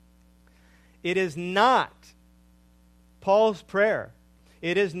 It is not Paul's prayer.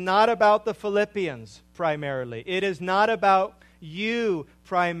 It is not about the Philippians primarily. It is not about you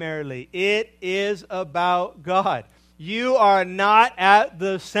primarily. It is about God. You are not at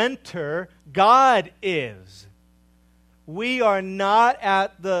the center. God is. We are not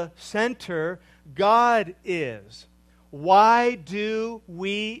at the center. God is. Why do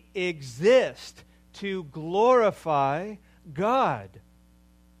we exist? To glorify God.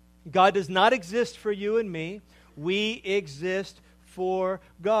 God does not exist for you and me. We exist for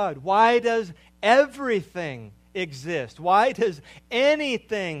God. Why does everything exist? Why does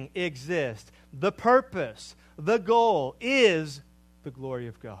anything exist? The purpose, the goal is the glory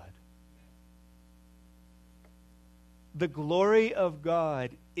of God. The glory of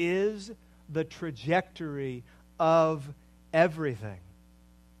God is the trajectory of everything.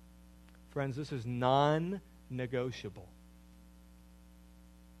 Friends, this is non-negotiable.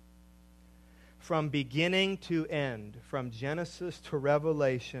 From beginning to end, from Genesis to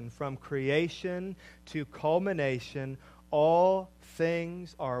Revelation, from creation to culmination, all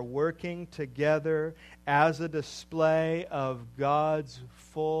things are working together as a display of God's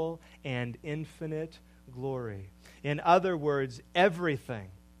full and infinite glory. In other words, everything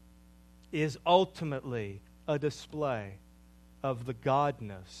is ultimately a display of the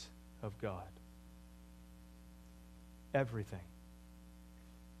godness of God. Everything.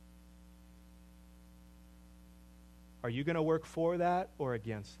 Are you going to work for that or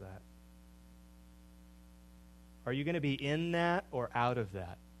against that? Are you going to be in that or out of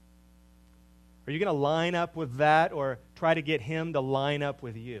that? Are you going to line up with that or try to get him to line up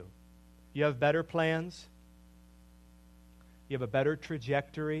with you? You have better plans? You have a better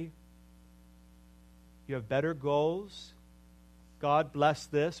trajectory? You have better goals? God, bless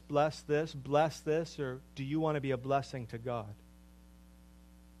this, bless this, bless this, or do you want to be a blessing to God?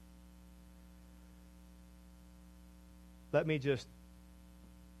 Let me just,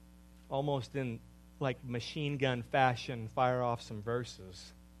 almost in like machine gun fashion, fire off some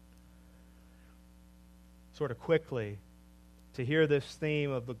verses. Sort of quickly, to hear this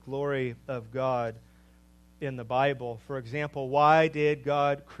theme of the glory of God in the Bible. For example, why did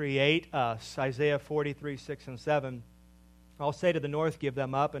God create us? Isaiah 43, 6 and 7. I'll say to the north, give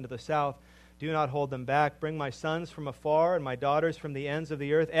them up, and to the south, do not hold them back. Bring my sons from afar and my daughters from the ends of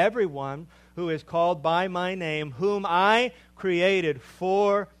the earth, everyone who is called by my name, whom I created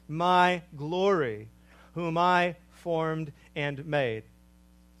for my glory, whom I formed and made.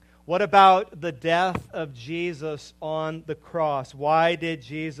 What about the death of Jesus on the cross? Why did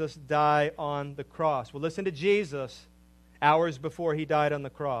Jesus die on the cross? Well, listen to Jesus hours before he died on the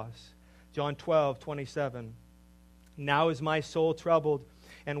cross. John 12, 27. Now is my soul troubled,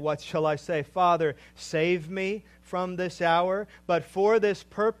 and what shall I say? Father, save me from this hour. But for this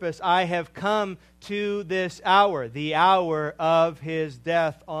purpose I have come to this hour, the hour of his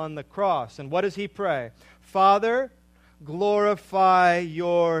death on the cross. And what does he pray? Father, glorify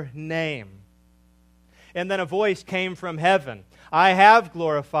your name. And then a voice came from heaven. I have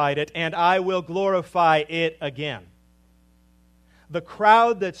glorified it, and I will glorify it again. The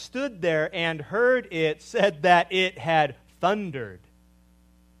crowd that stood there and heard it said that it had thundered.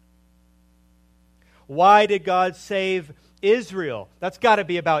 Why did God save Israel? That's got to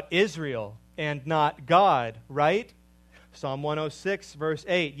be about Israel and not God, right? Psalm 106, verse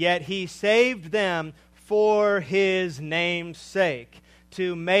 8. Yet he saved them for his name's sake,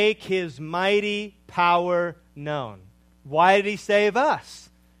 to make his mighty power known. Why did he save us?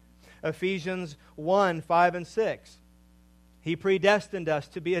 Ephesians 1, 5 and 6. He predestined us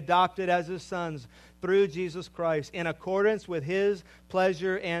to be adopted as his sons through Jesus Christ in accordance with his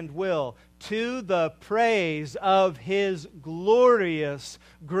pleasure and will, to the praise of his glorious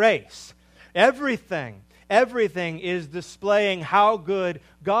grace. Everything is displaying how good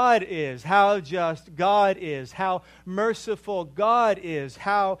God is, how just God is, how merciful God is,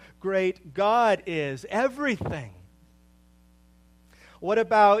 how great God is. Everything. What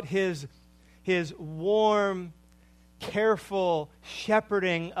about his warm, careful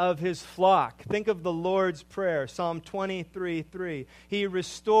shepherding of his flock? Think of the Lord's Prayer, Psalm 23:3. He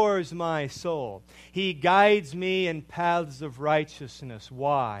restores my soul. He guides me in paths of righteousness.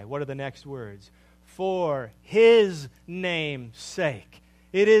 Why? What are the next words? For his name's sake.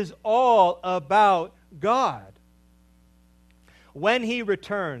 It is all about God. When he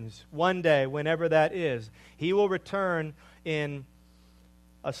returns, one day, whenever that is, he will return in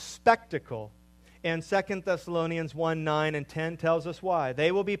a spectacle. And 2 Thessalonians 1, 9 and 10 tells us why.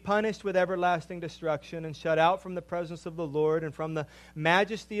 They will be punished with everlasting destruction and shut out from the presence of the Lord and from the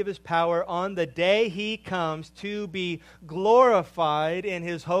majesty of his power on the day he comes to be glorified in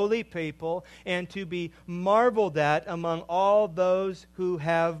his holy people and to be marveled at among all those who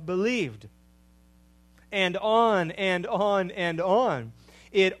have believed. And on and on and on.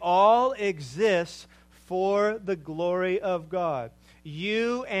 It all exists for the glory of God.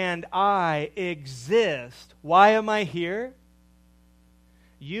 You and I exist. Why am I here?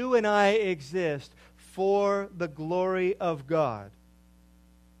 You and I exist for the glory of God.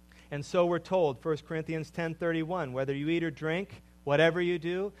 And so we're told, 1 Corinthians 10:31, whether you eat or drink, whatever you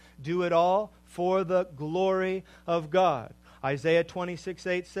do, do it all for the glory of God. Isaiah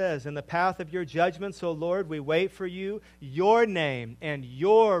 26:8 says, in the path of your judgments, O Lord, we wait for you. Your name and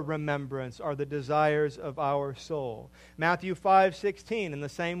your remembrance are the desires of our soul. Matthew 5:16, in the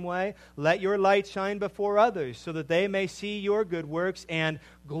same way, let your light shine before others so that they may see your good works and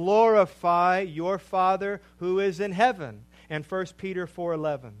glorify your Father who is in heaven. And 1 Peter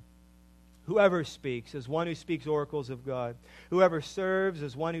 4:11. Whoever speaks is one who speaks oracles of God. Whoever serves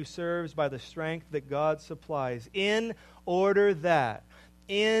is one who serves by the strength that God supplies, in order that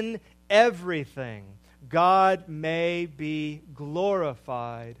in everything God may be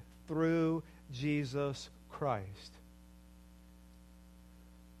glorified through Jesus Christ.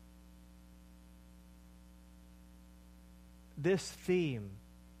 This theme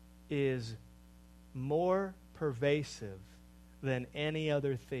is more pervasive than any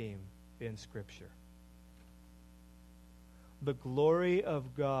other theme in Scripture. The glory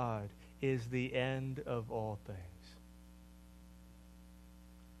of God is the end of all things.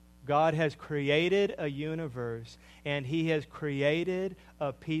 God has created a universe, and he has created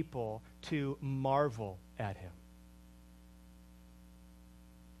a people to marvel at him,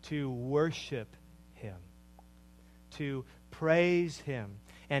 to worship him, to praise him.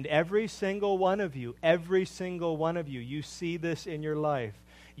 And every single one of you, you see this in your life.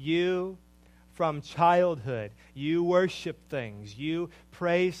 You, from childhood, you worship things, you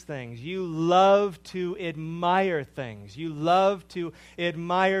praise things, you love to admire things, you love to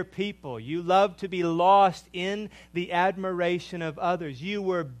admire people, you love to be lost in the admiration of others. You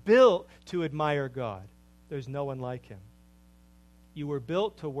were built to admire God. There's no one like him. You were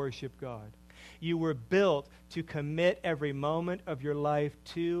built to worship God. You were built to commit every moment of your life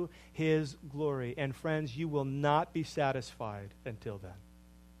to his glory. And friends, you will not be satisfied until then.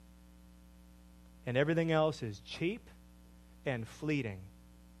 And everything else is cheap and fleeting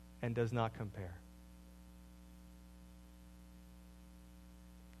and does not compare.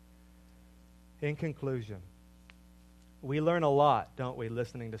 In conclusion, we learn a lot, don't we,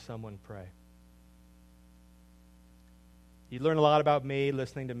 listening to someone pray? You learn a lot about me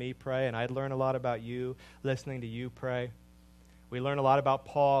listening to me pray, and I'd learn a lot about you listening to you pray. We learn a lot about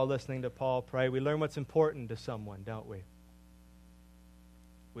Paul listening to Paul pray. We learn what's important to someone, don't we?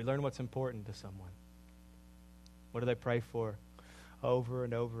 We learn what's important to someone. What do they pray for? Over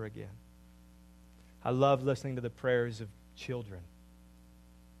and over again. I love listening to the prayers of children.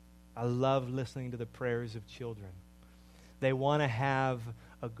 I love listening to the prayers of children. They want to have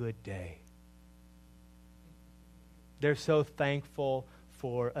a good day. They're so thankful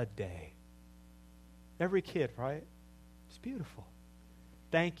for a day. Every kid, right? It's beautiful.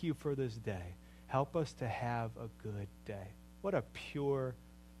 Thank you for this day. Help us to have a good day. What a pure,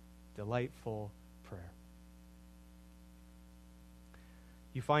 delightful prayer.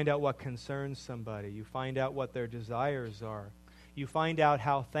 You find out what concerns somebody. You find out what their desires are. You find out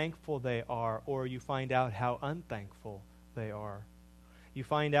how thankful they are, or you find out how unthankful they are. You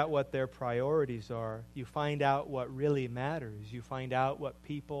find out what their priorities are. You find out what really matters. You find out what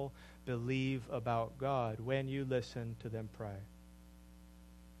people believe about God when you listen to them pray.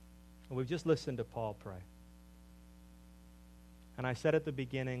 We've just listened to Paul pray. And I said at the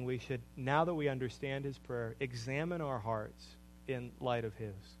beginning, we should, now that we understand his prayer, examine our hearts in light of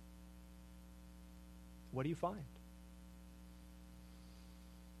his. What do you find?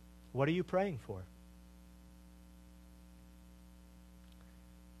 What are you praying for?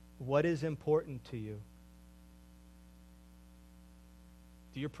 What is important to you?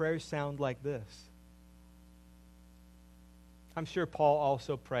 Do your prayers sound like this? I'm sure Paul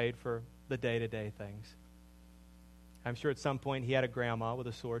also prayed for the day-to-day things. I'm sure at some point he had a grandma with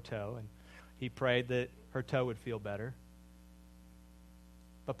a sore toe, and he prayed that her toe would feel better.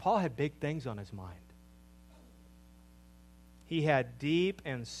 But Paul had big things on his mind. He had deep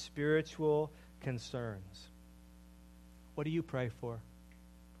and spiritual concerns. What do you pray for?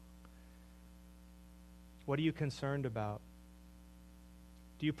 What are you concerned about?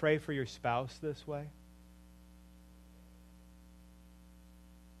 Do you pray for your spouse this way?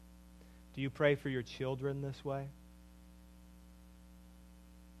 Do you pray for your children this way?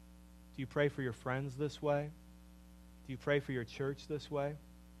 Do you pray for your friends this way? Do you pray for your church this way?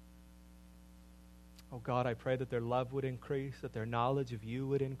 Oh God, I pray that their love would increase, that their knowledge of you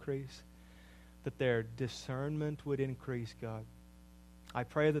would increase, that their discernment would increase, God. I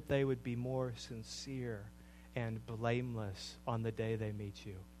pray that they would be more sincere and blameless on the day they meet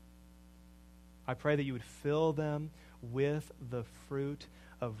you. I pray that you would fill them with the fruit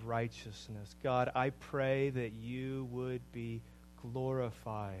of righteousness. God, I pray that you would be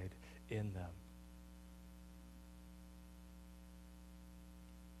glorified in them.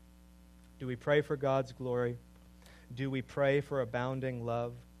 Do we pray for God's glory? Do we pray for abounding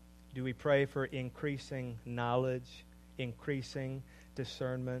love? Do we pray for increasing knowledge, increasing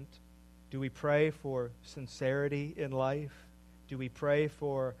discernment? Do we pray for sincerity in life? Do we pray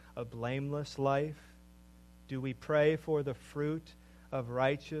for a blameless life? Do we pray for the fruit of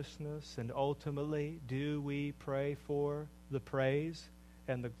righteousness? And ultimately, do we pray for the praise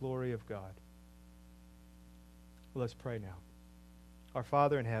and the glory of God? Let's pray now. Our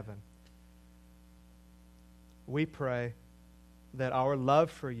Father in heaven, we pray that our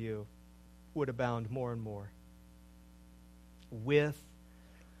love for you would abound more and more with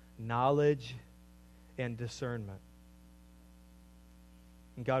knowledge and discernment.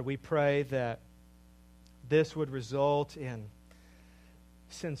 And God, we pray that this would result in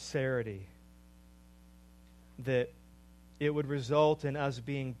sincerity, that it would result in us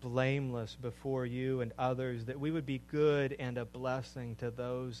being blameless before you and others, that we would be good and a blessing to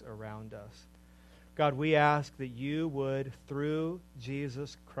those around us. God, we ask that you would, through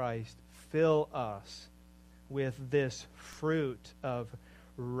Jesus Christ, fill us with this fruit of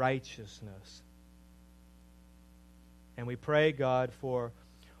righteousness. And we pray, God, for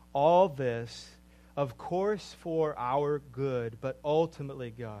all this, of course, for our good, but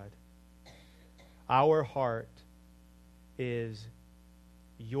ultimately, God, our heart is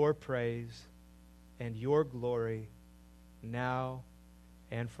your praise and your glory now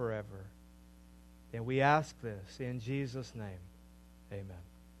and forever. And we ask this in Jesus' name. Amen.